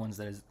one of the ones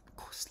that is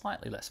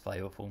slightly less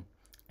flavourful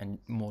and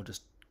more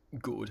just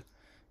good.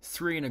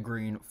 3 and a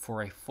green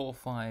for a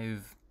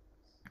 4/5.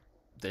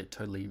 They're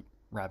totally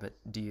rabbit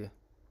deer.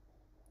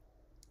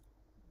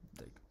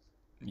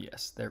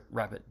 Yes, they're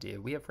rabbit deer.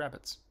 We have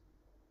rabbits.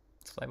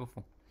 It's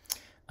flavourful.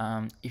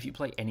 If you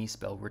play any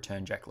spell,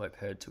 return Jackalope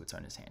Herd to its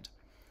owner's hand.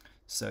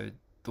 So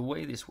the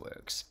way this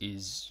works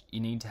is you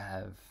need to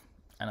have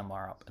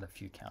Animar up at a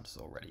few counters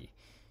already.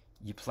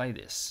 You play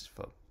this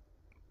for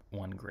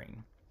 1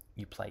 green.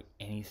 You play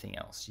anything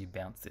else, you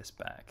bounce this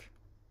back.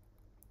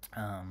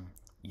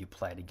 You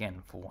play it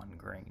again for 1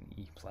 green.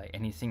 You play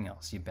anything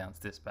else, you bounce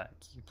this back.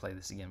 You play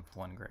this again for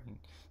 1 green.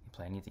 You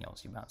play anything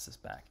else, you bounce this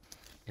back.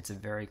 It's a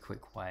very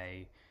quick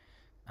way,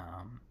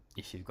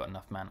 if you've got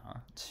enough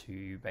mana,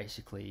 to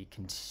basically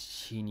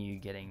continue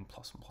getting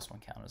 +1/+1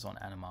 counters on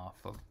Animar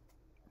for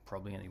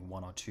probably only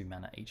 1 or 2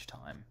 mana each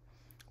time,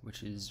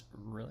 which is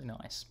really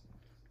nice.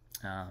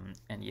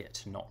 And yet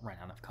to not run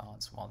out of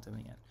cards while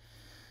doing it,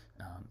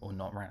 or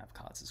not run out of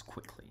cards as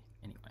quickly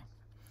anyway.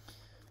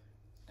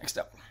 Next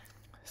up,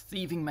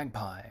 Thieving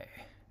Magpie.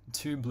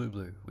 2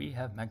 blue. We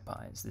have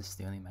magpies. This is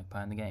the only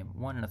magpie in the game.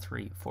 1 and a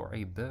 3 for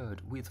a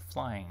bird with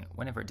flying.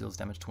 Whenever it deals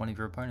damage to one of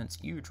your opponents,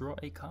 you draw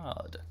a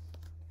card.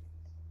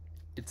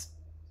 It's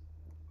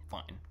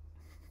fine.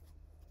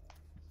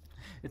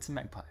 It's a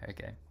magpie,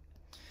 okay.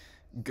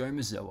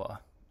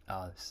 Gomazoa.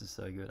 This is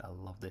so good. I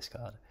love this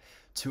card.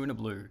 2 and a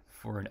blue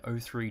for an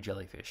 0/3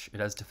 jellyfish. It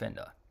has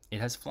Defender. It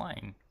has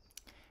flying.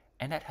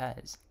 And it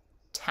has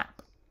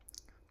tap.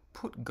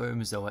 Put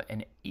Gomazoa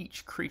and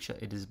each creature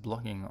it is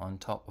blocking on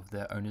top of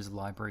their owner's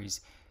libraries.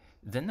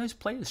 Then those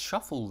players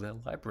shuffle their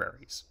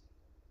libraries.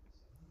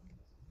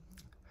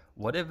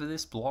 Whatever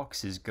this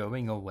blocks is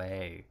going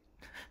away.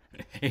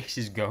 It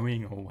is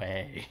going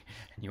away,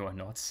 and you are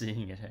not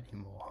seeing it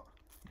anymore.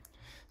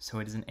 So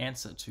it is an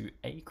answer to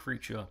a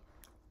creature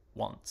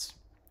once,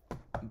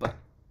 but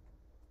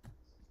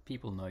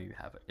people know you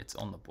have it. It's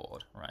on the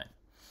board, right?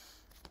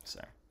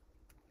 So,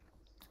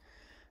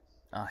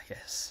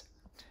 yes,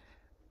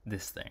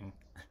 this thing.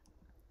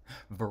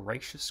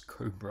 Voracious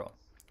Cobra.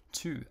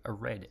 2, a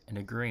red and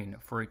a green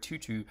for a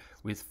 2/2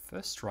 with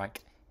first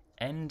strike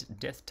and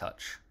death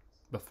touch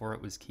before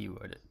it was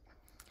keyworded.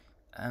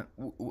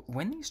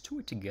 When these two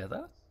are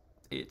together,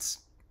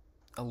 it's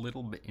a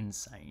little bit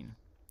insane,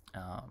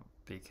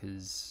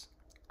 because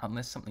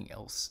unless something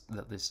else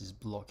that this is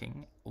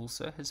blocking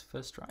also has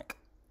first strike,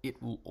 it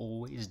will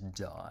always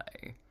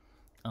die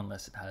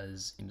unless it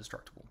has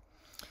indestructible.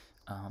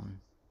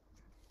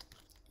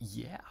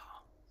 Yeah,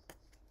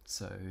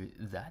 so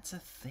that's a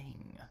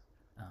thing.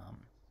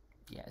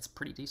 Yeah, it's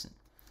pretty decent.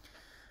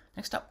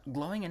 Next up,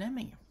 Glowing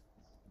Anemone.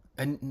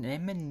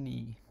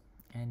 Anemone.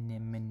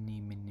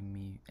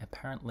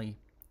 Apparently,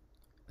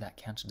 that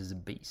counted as a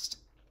beast.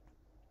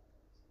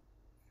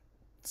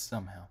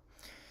 Somehow.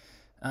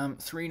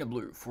 3 and a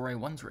blue for a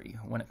 1/3.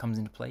 When it comes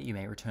into play, you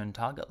may return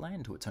target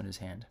land to its owner's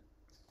hand.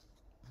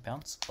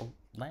 Bounce a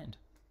land.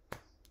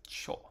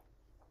 Sure.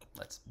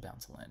 Let's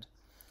bounce a land.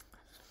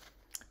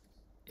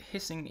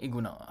 Hissing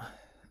Iguana.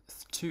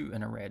 2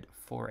 and a red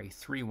for a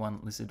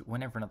 3/1 lizard.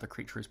 Whenever another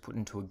creature is put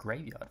into a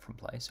graveyard from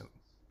play, so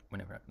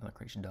whenever another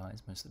creature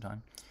dies most of the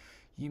time,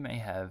 you may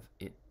have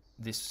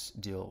this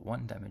deal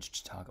 1 damage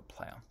to target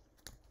player.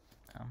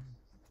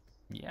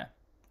 Yeah,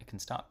 it can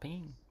start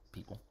pinging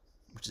people,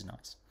 which is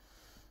nice.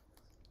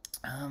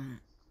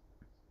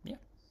 Yeah,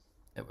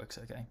 it works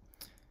okay.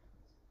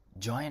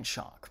 Giant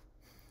Shark.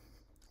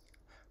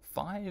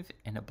 5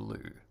 and a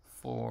blue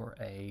for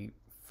a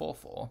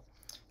 4/4.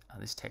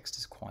 This text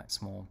is quite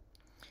small.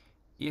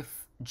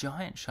 If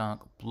Giant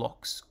Shark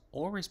blocks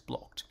or is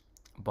blocked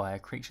by a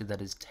creature that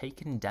has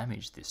taken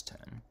damage this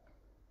turn,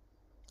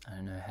 I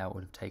don't know how it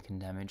would have taken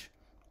damage,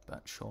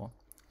 but sure.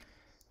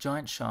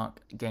 Giant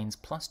Shark gains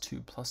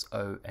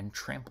 +2/+0 and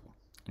trample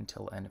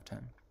until end of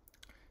turn.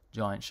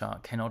 Giant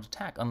Shark cannot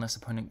attack unless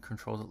opponent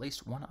controls at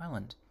least 1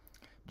 island.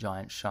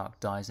 Giant Shark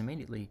dies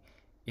immediately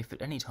if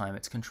at any time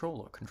its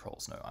controller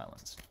controls no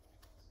islands.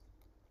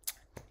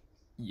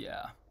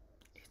 Yeah,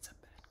 it's a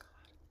bad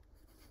card.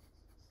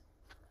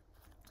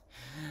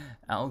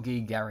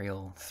 Algae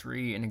Gharial,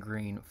 3 and a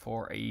green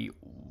for a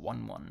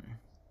 1/1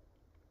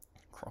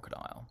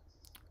 crocodile.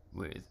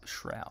 with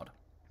Shroud.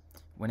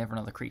 Whenever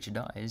another creature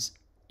dies,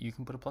 you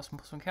can put a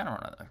 +1/+1 counter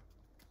on it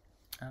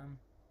though.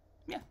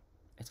 Yeah,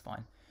 it's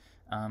fine.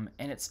 And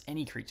it's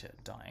any creature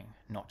dying,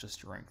 not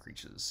just your own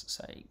creatures.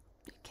 So it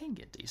can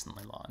get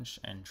decently large,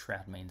 and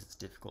Shroud means it's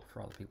difficult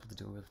for other people to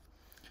deal with.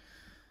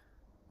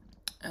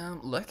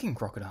 Lurking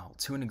Crocodile,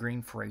 2 and a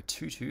green for a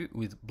 2/2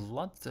 with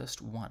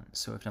Bloodthirst 1.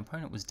 So if an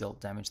opponent was dealt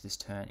damage this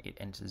turn, it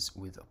enters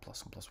with a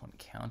 +1/+1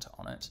 counter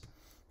on it,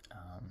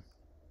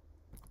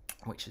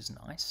 which is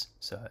nice.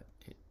 So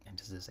it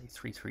enters as a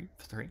 3/3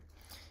 for 3,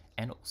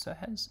 and also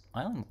has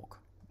Island Walk.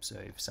 So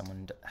if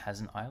someone has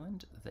an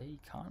island, they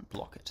can't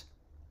block it,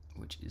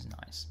 which is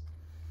nice.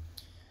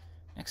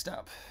 Next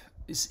up,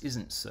 this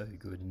isn't so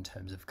good in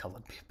terms of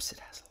coloured pips, it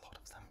has a lot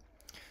of them.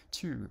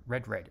 2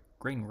 red,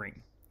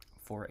 green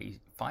for a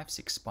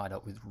 5/6 spider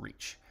with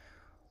reach.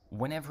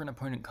 Whenever an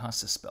opponent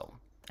casts a spell,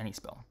 any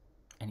spell,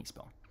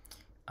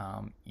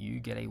 you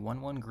get a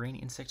 1/1 green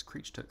insect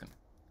creature token.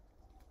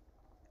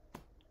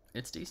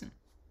 It's decent.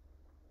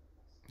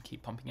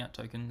 Keep pumping out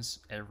tokens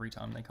every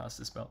time they cast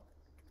a spell.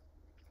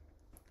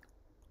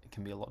 It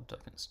can be a lot of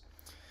tokens.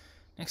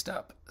 Next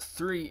up,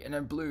 3 and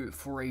a blue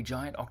for a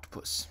giant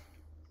octopus.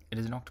 It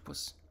is an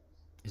octopus.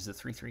 It is a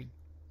 3/3.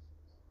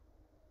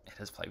 It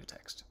has flavor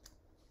text.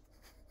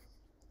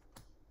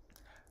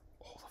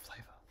 All the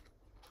flavor.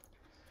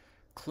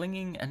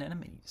 Clinging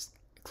anemones.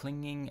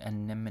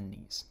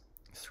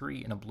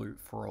 3 and a blue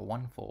for a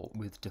 1/4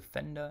 with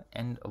defender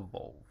and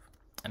evolve.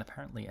 And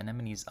apparently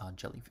anemones are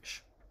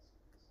jellyfish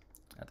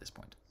at this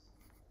point.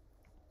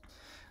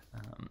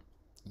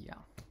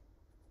 Yeah.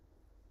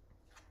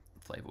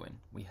 Flavor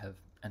win. We have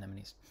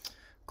anemones.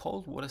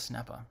 Cold Water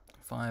Snapper,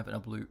 5 and a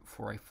blue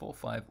for a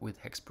 4/5 with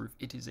hexproof.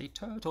 It is a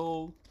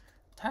turtle.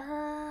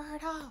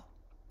 Turtle.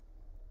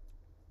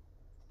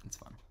 It's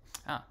fun.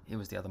 Here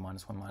was the other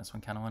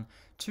 -1/-1 counter one.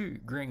 2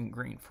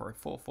 green for a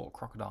 4/4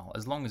 crocodile.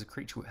 As long as a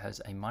creature has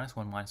a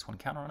 -1/-1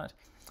 counter on it,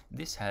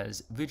 this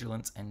has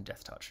vigilance and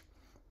death touch.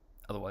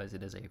 Otherwise,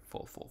 it is a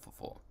 4/4 for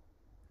 4.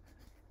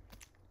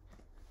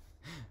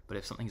 But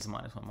if something is a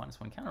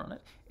 -1/-1 counter on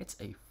it, it's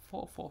a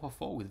 4/4 for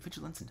 4 with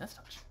vigilance and death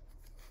touch,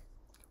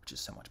 which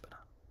is so much better.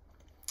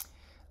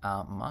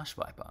 Marsh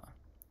Viper.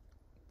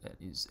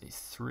 That is a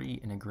 3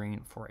 and a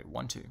green for a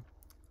 1/2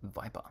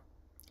 Viper.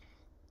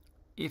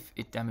 If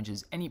it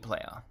damages any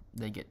player,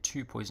 they get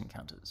 2 poison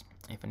counters.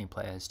 If any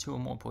player has 2 or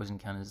more poison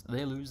counters,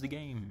 they lose the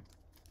game.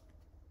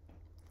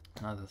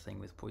 Another thing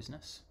with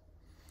poisonous.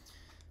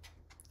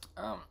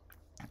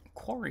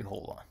 Quarry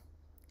Hauler.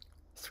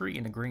 3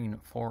 and a green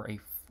for a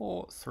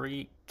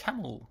 4/3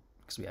 camel,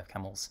 because we have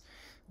camels.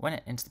 When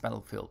it enters the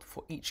battlefield,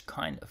 for each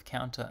kind of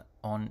counter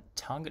on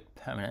target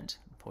permanent,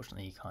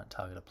 unfortunately you can't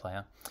target a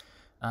player,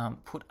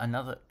 put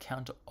another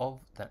counter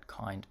of that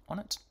kind on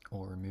it,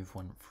 or remove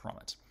one from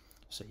it.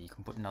 So you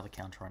can put another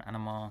counter on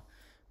Animar.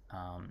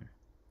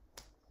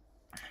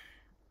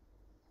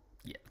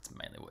 Yeah, that's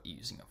mainly what you're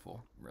using it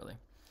for, really.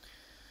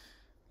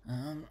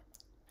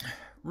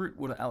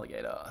 Rootwater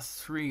Alligator,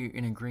 3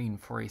 in a green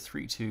for a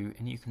 3/2,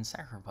 and you can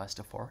sacrifice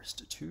a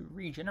forest to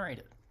regenerate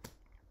it.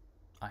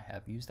 I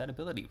have used that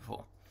ability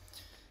before.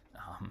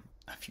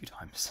 A few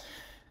times.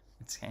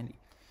 It's handy.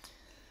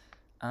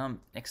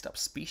 Next up,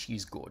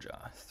 Species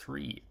Gorger,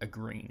 3 a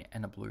green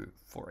and a blue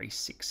for a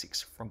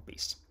 6/6 Frog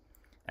Beast.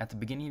 At the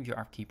beginning of your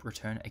upkeep,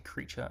 return a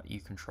creature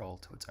you control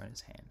to its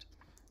owner's hand,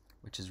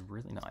 which is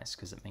really nice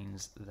because it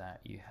means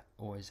that you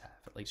always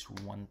have at least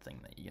one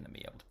thing that you're going to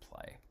be able to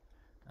play.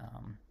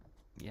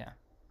 Yeah,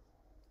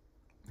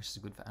 which is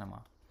good for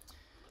Animar.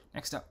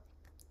 Next up,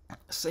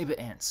 Saber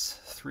Ants,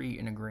 3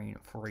 in a green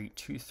for a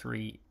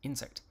 2/3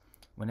 insect.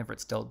 Whenever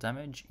it's dealt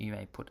damage, you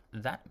may put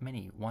that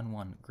many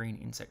 1/1 green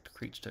insect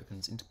creature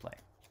tokens into play.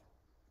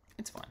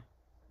 It's fine.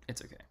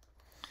 It's okay.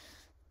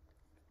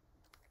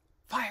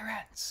 Fire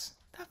Ants!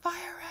 The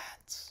Fire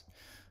Ants!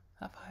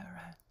 The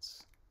Fire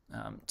Ants.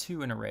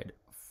 2 and a red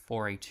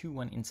for a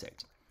 2/1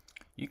 insect.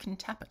 You can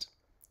tap it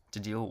to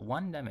deal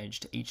 1 damage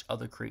to each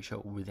other creature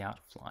without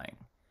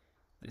flying.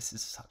 This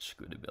is such a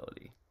good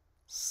ability.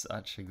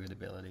 Such a good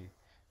ability.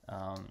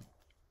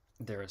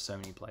 There are so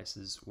many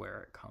places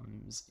where it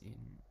comes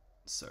in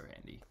so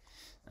handy.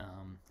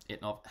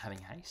 It not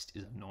having haste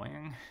is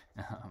annoying.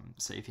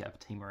 So if you have a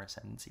Team or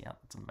Ascendancy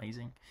out, that's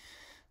amazing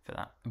for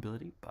that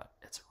ability, but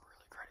it's a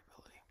really great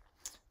ability.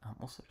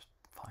 Also, just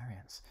Fire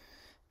Ants.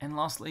 And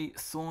lastly,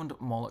 Thorned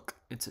Moloch.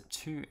 It's a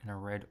 2 and a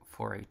red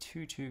for a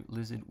 2/2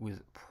 lizard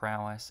with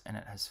prowess, and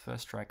it has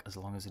first strike as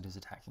long as it is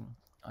attacking.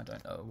 I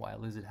don't know why a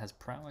lizard has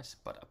prowess,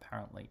 but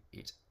apparently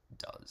it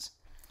does.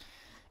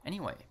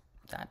 Anyway,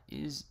 that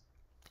is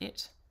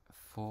it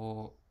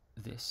for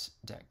this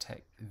deck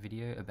tech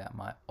video about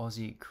my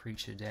Aussie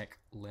creature deck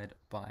led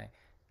by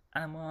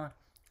Animar.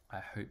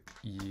 I hope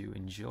you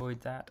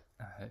enjoyed that.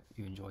 I hope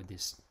you enjoyed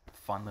this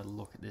fun little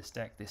look at this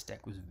deck. This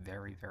deck was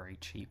very, very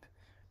cheap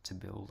to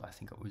build. I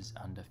think it was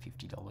under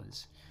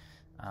 $50.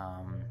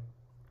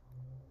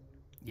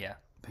 Yeah,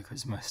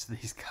 because most of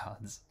these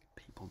cards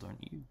people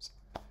don't use,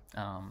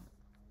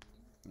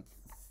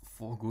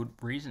 for good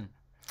reason.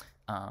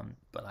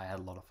 but I had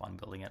a lot of fun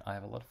building it. I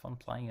have a lot of fun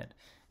playing it.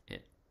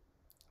 It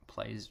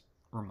plays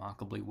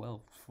remarkably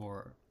well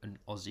for an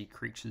Aussie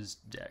creatures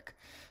deck.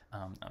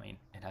 I mean,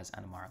 it has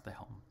Animar at the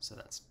helm, so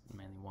that's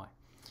mainly why.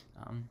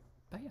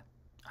 But yeah,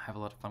 I have a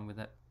lot of fun with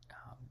it.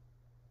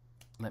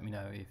 Let me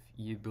know if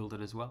you build it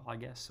as well, I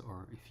guess,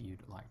 or if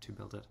you'd like to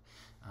build it.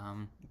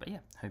 But yeah,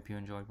 hope you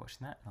enjoyed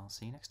watching that, and I'll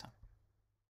see you next time.